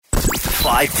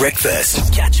5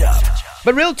 Breakfast. Catch up.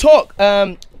 But real talk,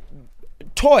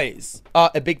 toys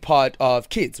are a big part of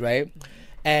kids, right?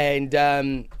 And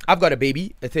I've got a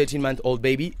baby, a 13-month-old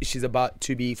baby. She's about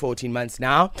to be 14 months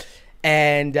now.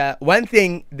 And one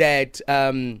thing that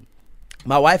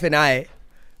my wife and I,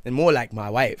 and more like my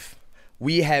wife,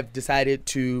 we have decided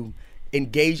to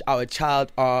engage our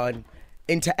child on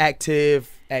interactive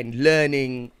and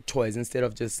learning toys instead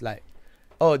of just like,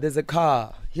 oh, there's a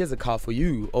car, here's a car for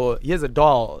you, or here's a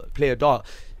doll, play a doll.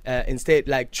 Instead,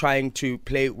 like trying to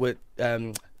play with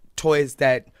toys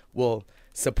that will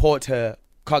support her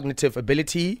cognitive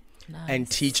ability and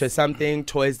teach her something,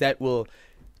 toys that will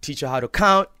teach her how to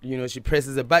count. You know, she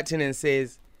presses a button and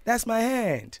says, that's my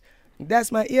hand,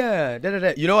 that's my ear, da, da,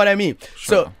 da. You know what I mean?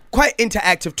 Sure. So quite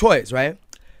interactive toys, right?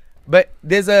 But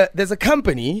there's a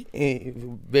company, a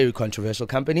very controversial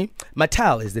company.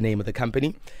 Mattel is the name of the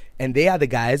company, and they are the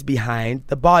guys behind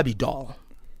the Barbie doll.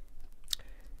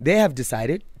 They have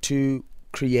decided to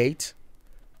create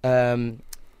a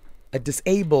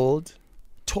disabled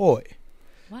toy.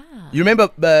 Wow. You remember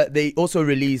they also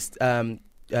released, you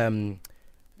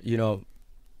know,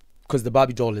 because the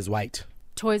Barbie doll is white.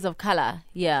 Toys of color,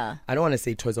 yeah. I don't want to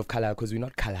say toys of color because we're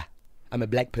not color. I'm a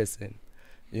black person,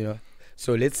 you know.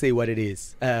 So let's say what it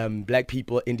is. Black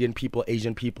people, Indian people,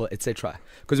 Asian people, etc.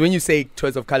 Because when you say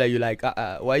toys of color, you're like,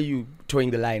 why are you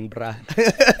towing the line, bruh?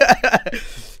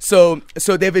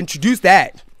 So they've introduced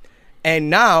that. And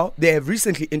now they have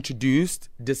recently introduced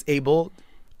disabled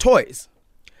toys.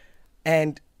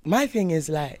 And my thing is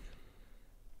like,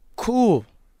 cool,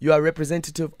 you are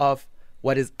representative of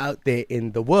what is out there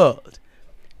in the world.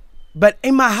 But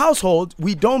in my household,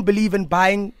 we don't believe in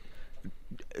buying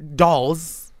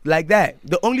dolls like that.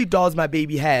 The only dolls my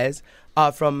baby has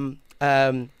are from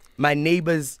my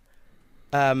neighbor's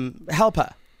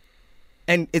helper.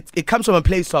 And it comes from a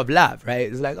place of love,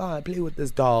 right? It's like, oh, I play with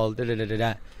this doll, da da da da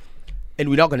da. And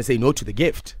we're not going to say no to the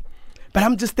gift. But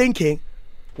I'm just thinking,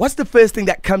 what's the first thing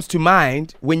that comes to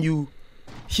mind when you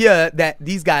hear that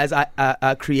these guys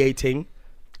are creating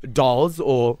dolls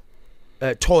or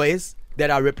toys that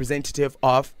are representative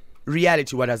of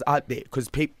reality, what is out there? Because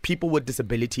people with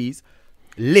disabilities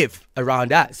live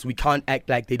around us. We can't act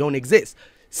like they don't exist.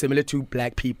 Similar to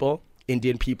black people,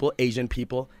 Indian people, Asian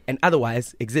people, and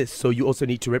otherwise exist. So you also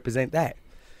need to represent that.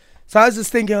 So I was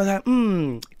just thinking, I was like,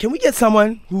 can we get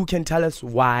someone who can tell us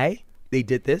why they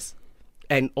did this?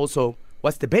 And also,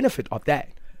 what's the benefit of that?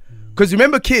 Because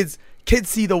remember, kids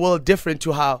see the world different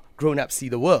to how grown-ups see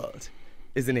the world,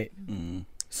 isn't it?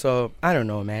 So, I don't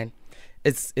know, man.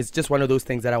 It's just one of those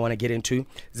things that I want to get into.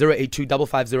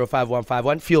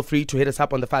 082-550-5151. Feel free to hit us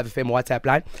up on the 5FM WhatsApp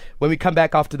line. When we come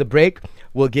back after the break,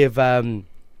 we'll give a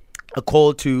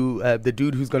call to the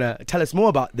dude who's going to tell us more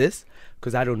about this,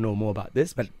 because I don't know more about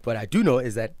this. But what I do know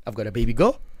is that I've got a baby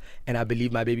girl, and I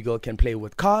believe my baby girl can play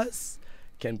with cars,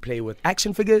 can play with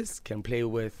action figures, can play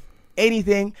with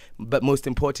anything. But most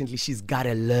importantly, she's got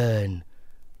to learn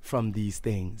from these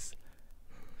things.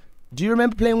 Do you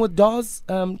remember playing with dolls,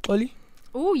 Oli?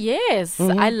 Oh, yes.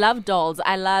 I love dolls.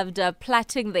 I loved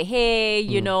plaiting the hair,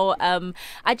 you know.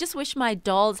 I just wish my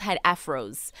dolls had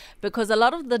afros, because a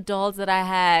lot of the dolls that I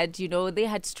had, you know, they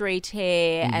had straight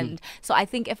hair. And so I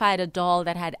think if I had a doll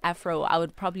that had afro, I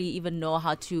would probably even know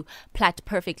how to plait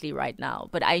perfectly right now.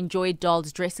 But I enjoyed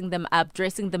dolls, dressing them up,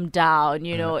 dressing them down.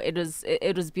 You know, it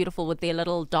was beautiful with their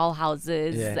little doll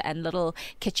houses and little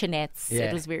kitchenettes. Yeah.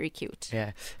 It was very cute.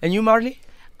 Yeah. And you, Marley?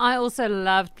 I also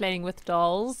loved playing with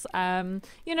dolls.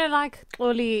 You know, like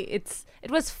Oli, it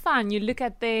was fun. You look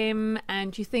at them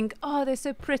and you think, oh, they're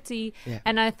so pretty. Yeah.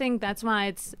 And I think that's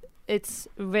why it's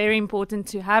very important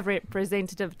to have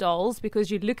representative dolls, because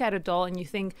you look at a doll and you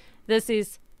think, this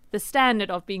is the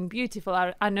standard of being beautiful.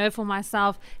 I know for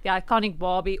myself, the iconic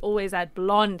Barbie always had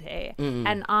blonde hair.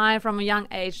 And I, from a young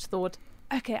age, thought,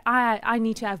 okay, I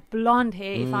need to have blonde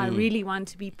hair if I really want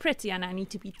to be pretty, and I need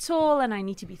to be tall and I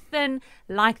need to be thin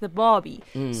like the Barbie.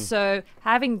 So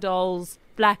having dolls,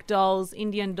 black dolls,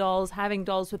 Indian dolls, having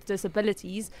dolls with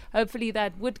disabilities, hopefully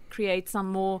that would create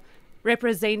some more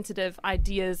representative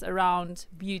ideas around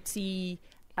beauty.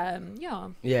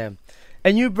 Yeah.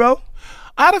 And you, bro?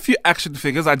 I had a few action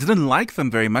figures. I didn't like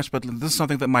them very much, but this is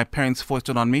something that my parents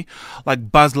foisted on me,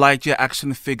 like Buzz Lightyear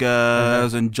action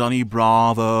figures and Johnny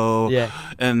Bravo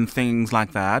and things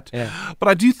like that. Yeah. But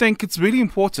I do think it's really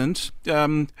important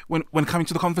when coming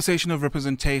to the conversation of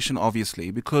representation,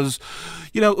 obviously, because,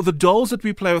 you know, the dolls that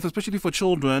we play with, especially for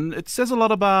children, it says a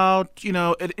lot about, you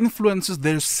know, it influences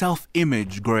their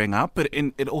self-image growing up. But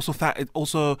it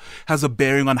also has a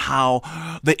bearing on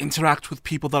how they interact with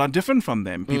people that are different from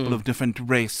them, people of different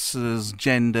races,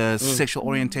 genders, sexual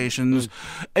orientations,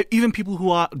 even people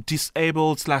who are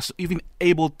disabled / even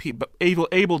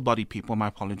able-bodied people. My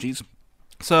apologies.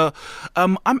 So,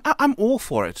 I'm all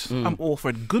for it. I'm all for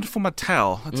it. Good for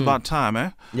Mattel. It's about time, eh?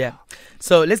 Yeah.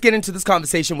 So let's get into this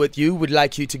conversation with you. Would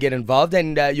like you to get involved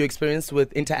and your experience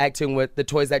with interacting with the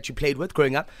toys that you played with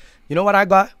growing up. You know what I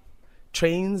got?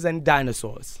 Trains and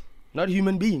dinosaurs, not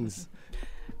human beings.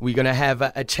 We're gonna have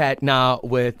a chat now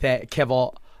with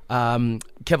Keval.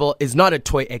 Keval is not a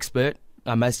toy expert.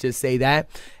 I must just say that.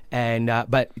 And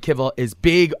but Keval is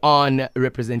big on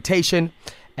representation.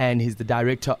 And he's the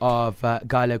director of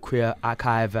Gala Queer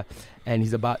Archive, and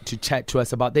he's about to chat to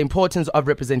us about the importance of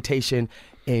representation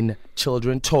in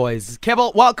children toys.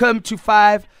 Keval, welcome to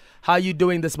 5. How are you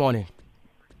doing this morning?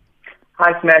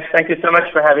 Hi, Smash. Thank you so much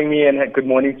for having me, and good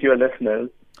morning to your listeners.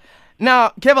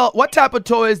 Now, Keval, what type of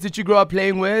toys did you grow up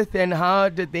playing with, and how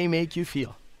did they make you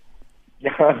feel?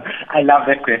 I love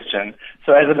that question.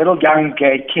 So as a little young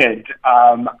gay kid,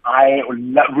 I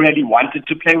really wanted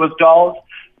to play with dolls.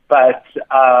 But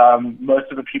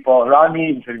most of the people around me,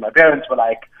 including my parents, were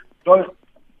like, dolls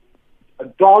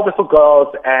are for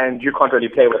girls and you can't really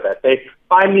play with that. They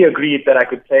finally agreed that I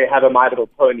could have a My Little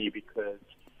Pony because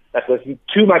that was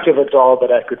too much of a doll,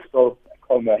 but I could still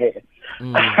comb her hair.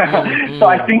 So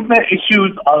I think the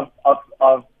issues of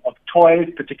toys,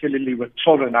 particularly with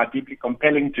children, are deeply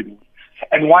compelling to me.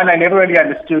 And one, I never really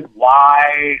understood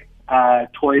why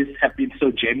toys have been so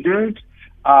gendered,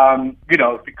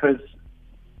 because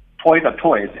toys are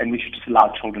toys, and we should just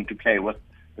allow children to play with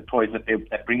the toys that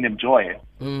bring them joy.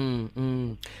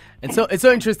 And so it's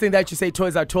so interesting that you say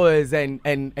toys are toys and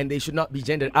they should not be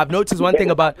gendered. I've noticed one thing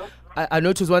about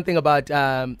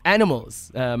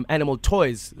animals, animal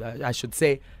toys, I should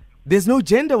say. There's no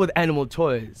gender with animal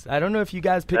toys. I don't know if you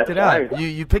guys picked it up. Right.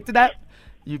 You picked it up?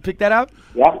 You picked that up?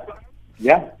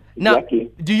 Yeah. Now,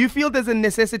 Exactly. do you feel there's a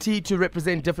necessity to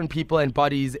represent different people and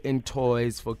bodies in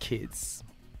toys for kids?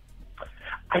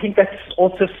 I think that's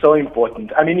also so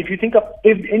important. I mean, if you think of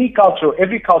every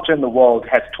culture in the world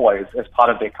has toys as part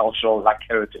of their cultural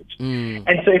heritage.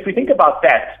 And so if we think about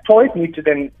that, toys need to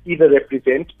then either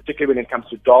represent, particularly when it comes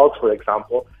to dolls, for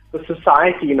example, the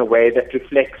society in a way that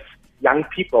reflects young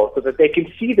people so that they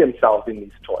can see themselves in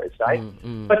these toys, right?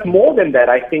 But more than that,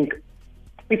 I think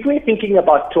if we're thinking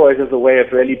about toys as a way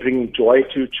of really bringing joy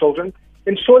to children,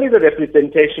 then surely the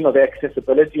representation or the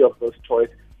accessibility of those toys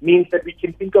means that we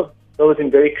can think of those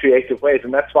in very creative ways.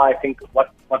 And that's why I think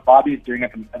what Barbie is doing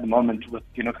at the moment with,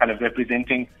 kind of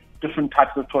representing different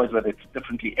types of toys, whether it's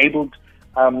differently abled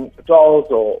dolls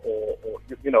or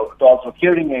dolls with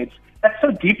hearing aids, that's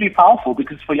so deeply powerful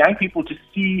because for young people to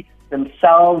see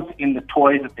themselves in the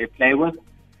toys that they play with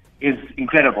is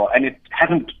incredible. And it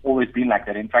hasn't always been like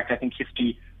that. In fact, I think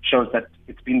history shows that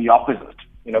it's been the opposite.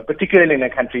 Particularly in a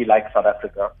country like South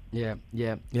Africa. Yeah.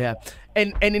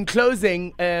 And in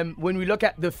closing, when we look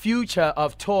at the future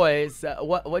of toys,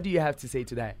 what do you have to say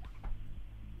to that?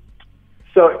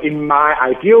 So in my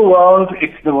ideal world,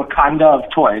 it's the Wakanda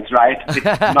of toys, right?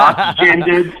 It's not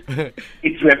gendered,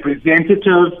 it's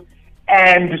representative,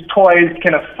 and toys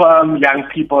can affirm young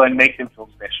people and make them feel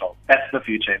special. That's the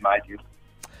future in my view.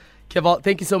 Keval,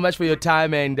 thank you so much for your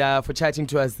time and for chatting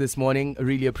to us this morning. I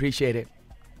really appreciate it.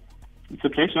 It's a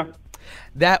pleasure.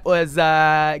 That was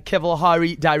Keval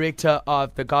Harie, director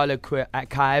of the Gala Queer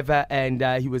Archive, and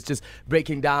he was just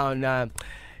breaking down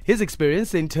his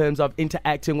experience in terms of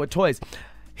interacting with toys.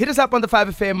 Hit us up on the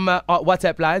 5FM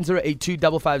WhatsApp line,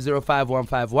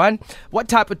 082-550-5151. What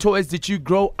type of toys did you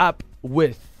grow up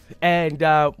with? And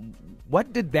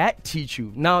what did that teach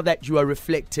you now that you are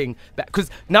reflecting back? Because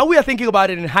now we are thinking about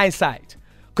it in hindsight.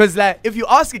 Because if you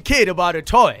ask a kid about a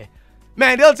toy,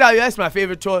 man, they'll tell you, that's my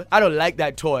favorite toy. I don't like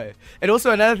that toy. And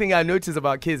also another thing I notice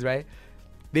about kids, right?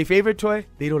 Their favorite toy,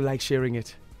 they don't like sharing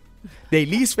it. Their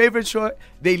least favorite toy,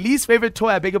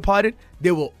 I beg your pardon,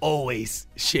 they will always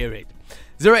share it.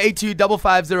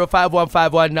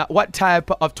 082-550-5151. Now, what type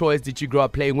of toys did you grow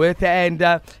up playing with? And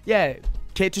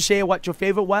care to share what your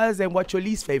favorite was and what your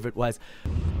least favorite was?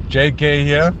 JK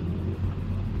here.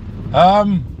 I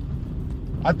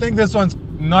think this one's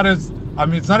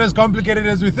it's not as complicated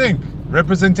as we think.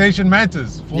 Representation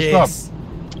matters. Full stop.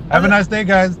 Have a nice day,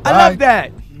 guys.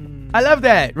 Bye. I love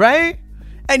that, right?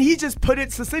 And he just put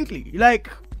it succinctly.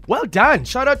 Well done.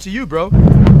 Shout out to you, bro.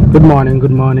 Good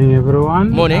morning,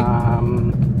 everyone. Morning.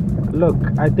 Look,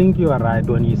 I think you are right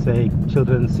when you say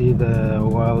children see the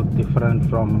world different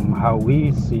from how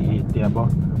we see it,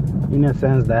 in a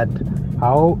sense that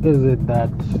how is it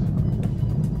that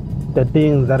the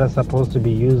things that are supposed to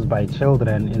be used by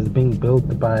children is being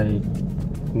built by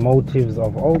motives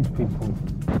of old people?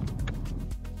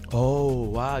 Oh,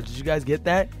 wow. Did you guys get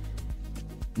that?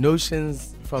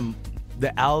 Notions from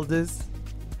the elders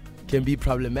can be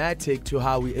problematic to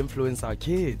how we influence our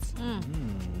kids.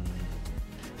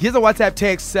 Here's a WhatsApp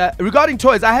text. Regarding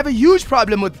toys, I have a huge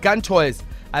problem with gun toys.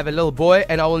 I have a little boy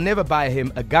and I will never buy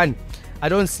him a gun. I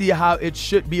don't see how it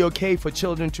should be okay for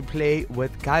children to play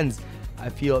with guns. I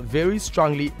feel very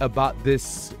strongly about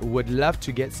this. Would love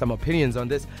to get some opinions on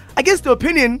this. I guess the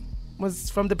opinion was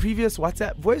from the previous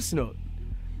WhatsApp voice note.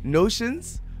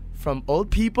 Notions from old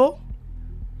people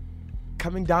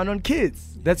coming down on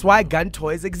kids. That's why gun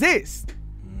toys exist.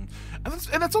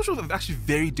 And that's also actually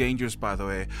very dangerous, by the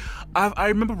way. I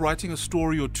remember writing a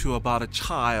story or two about a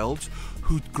child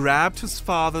who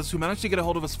managed to get a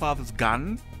hold of his father's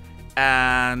gun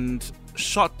and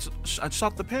shot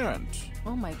the parent.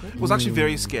 Oh my goodness. It was actually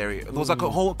very scary. There was like a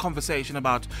whole conversation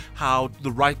about how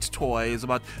the right toys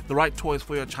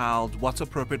for your child, what's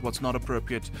appropriate, what's not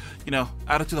appropriate,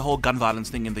 added to the whole gun violence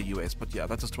thing in the US. But yeah,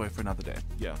 that's a story for another day.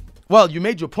 Yeah. Well, you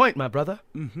made your point, my brother.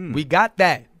 We got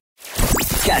that.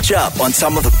 Catch up on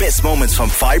some of the best moments from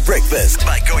 5 Breakfast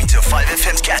by going to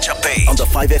 5FM's catch-up page on the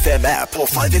 5FM app or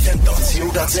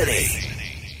 5FM.co.za.